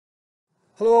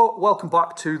Hello, welcome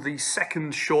back to the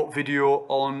second short video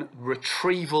on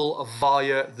retrieval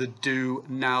via the Do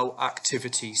Now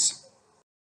activities.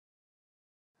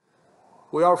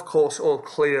 We are of course all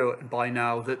clear by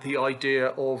now that the idea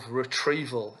of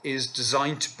retrieval is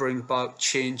designed to bring about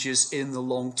changes in the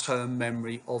long-term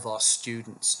memory of our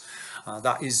students.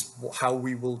 That is how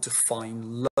we will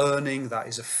define learning. That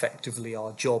is effectively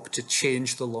our job, to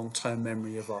change the long-term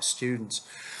memory of our students.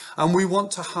 And we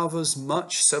want to have as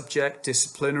much subject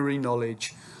disciplinary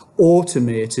knowledge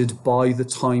automated by the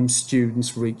time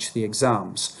students reach the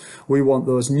exams. We want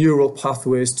those neural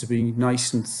pathways to be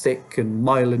nice and thick and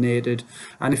myelinated.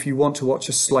 And if you want to watch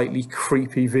a slightly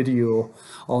creepy video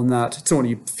on that, it's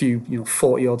only a few,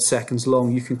 40 odd seconds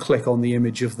long. You can click on the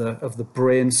image of the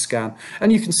brain scan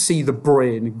and you can see the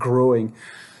brain growing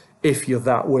if you're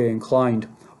that way inclined.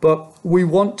 But we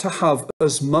want to have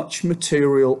as much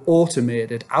material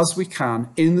automated as we can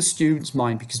in the student's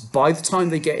mind, because by the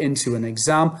time they get into an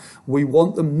exam, we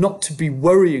want them not to be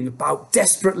worrying about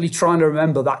desperately trying to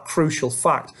remember that crucial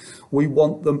fact. We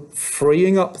want them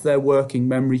freeing up their working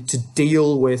memory to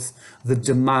deal with the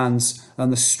demands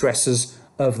and the stresses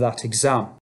of that exam.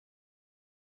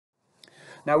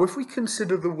 Now, if we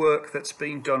consider the work that's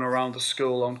being done around the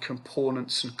school on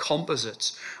components and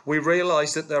composites, we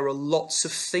realise that there are lots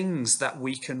of things that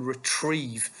we can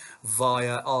retrieve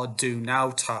via our Do Now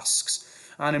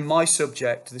tasks. And in my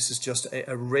subject, this is just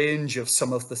a range of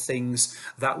some of the things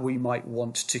that we might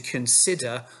want to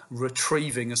consider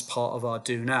retrieving as part of our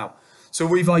Do Now. So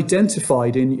we've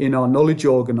identified in our knowledge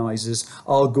organisers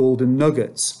our golden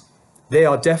nuggets. They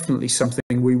are definitely something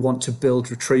we want to build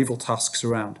retrieval tasks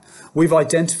around. We've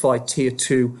identified tier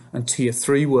 2 and tier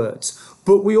 3 words,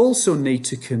 but we also need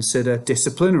to consider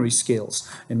disciplinary skills.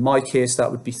 In my case,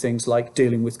 that would be things like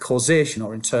dealing with causation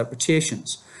or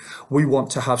interpretations. We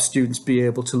want to have students be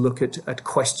able to look at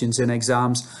questions in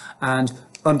exams and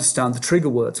understand the trigger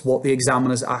words, what the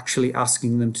examiner is actually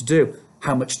asking them to do,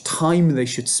 how much time they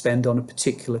should spend on a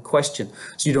particular question.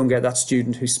 So you don't get that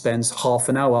student who spends half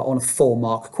an hour on a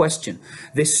 4-mark question.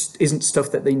 This isn't stuff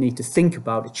that they need to think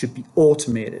about. It should be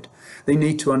automated. They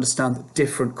need to understand that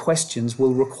different questions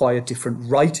will require different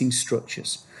writing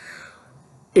structures.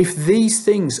 If these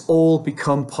things all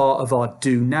become part of our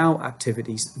Do Now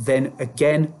activities, then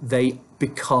again, they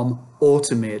become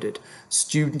automated.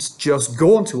 Students just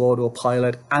go onto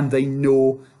autopilot and they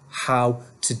know how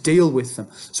to deal with them.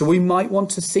 So we might want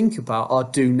to think about our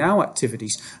Do Now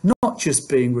activities, not just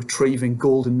being retrieving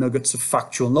golden nuggets of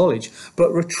factual knowledge,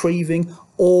 but retrieving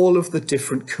all of the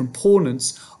different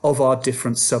components of our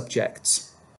different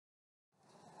subjects.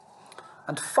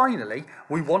 And finally,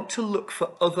 we want to look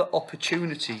for other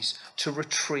opportunities to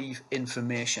retrieve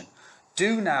information.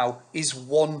 Do Now is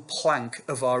one plank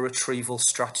of our retrieval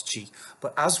strategy,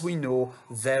 but as we know,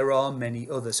 there are many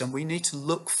others, and we need to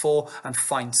look for and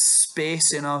find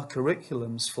space in our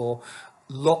curriculums for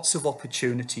lots of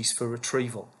opportunities for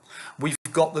retrieval. We've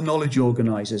got the knowledge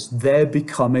organisers. They're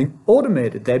becoming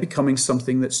automated. They're becoming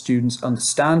something that students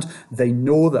understand. They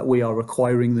know that we are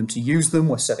requiring them to use them.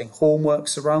 We're setting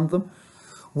homeworks around them.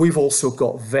 We've also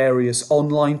got various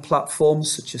online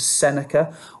platforms such as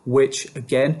Seneca, which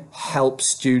again help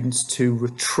students to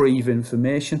retrieve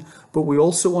information. But we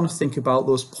also want to think about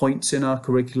those points in our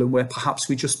curriculum where perhaps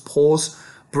we just pause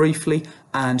briefly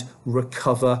and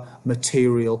recover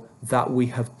material that we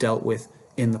have dealt with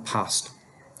in the past.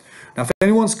 Now, if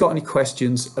anyone's got any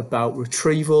questions about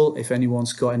retrieval, if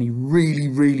anyone's got any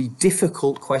really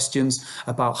difficult questions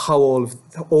about how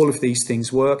all of these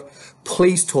things work,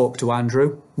 please talk to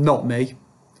Andrew, not me.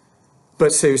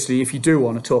 But seriously, if you do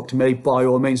want to talk to me, by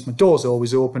all means, my door's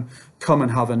always open. Come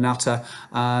and have a natter,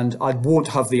 and I won't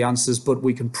have the answers, but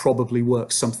we can probably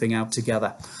work something out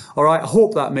together. All right, I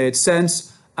hope that made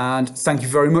sense, and thank you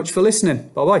very much for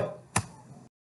listening. Bye-bye.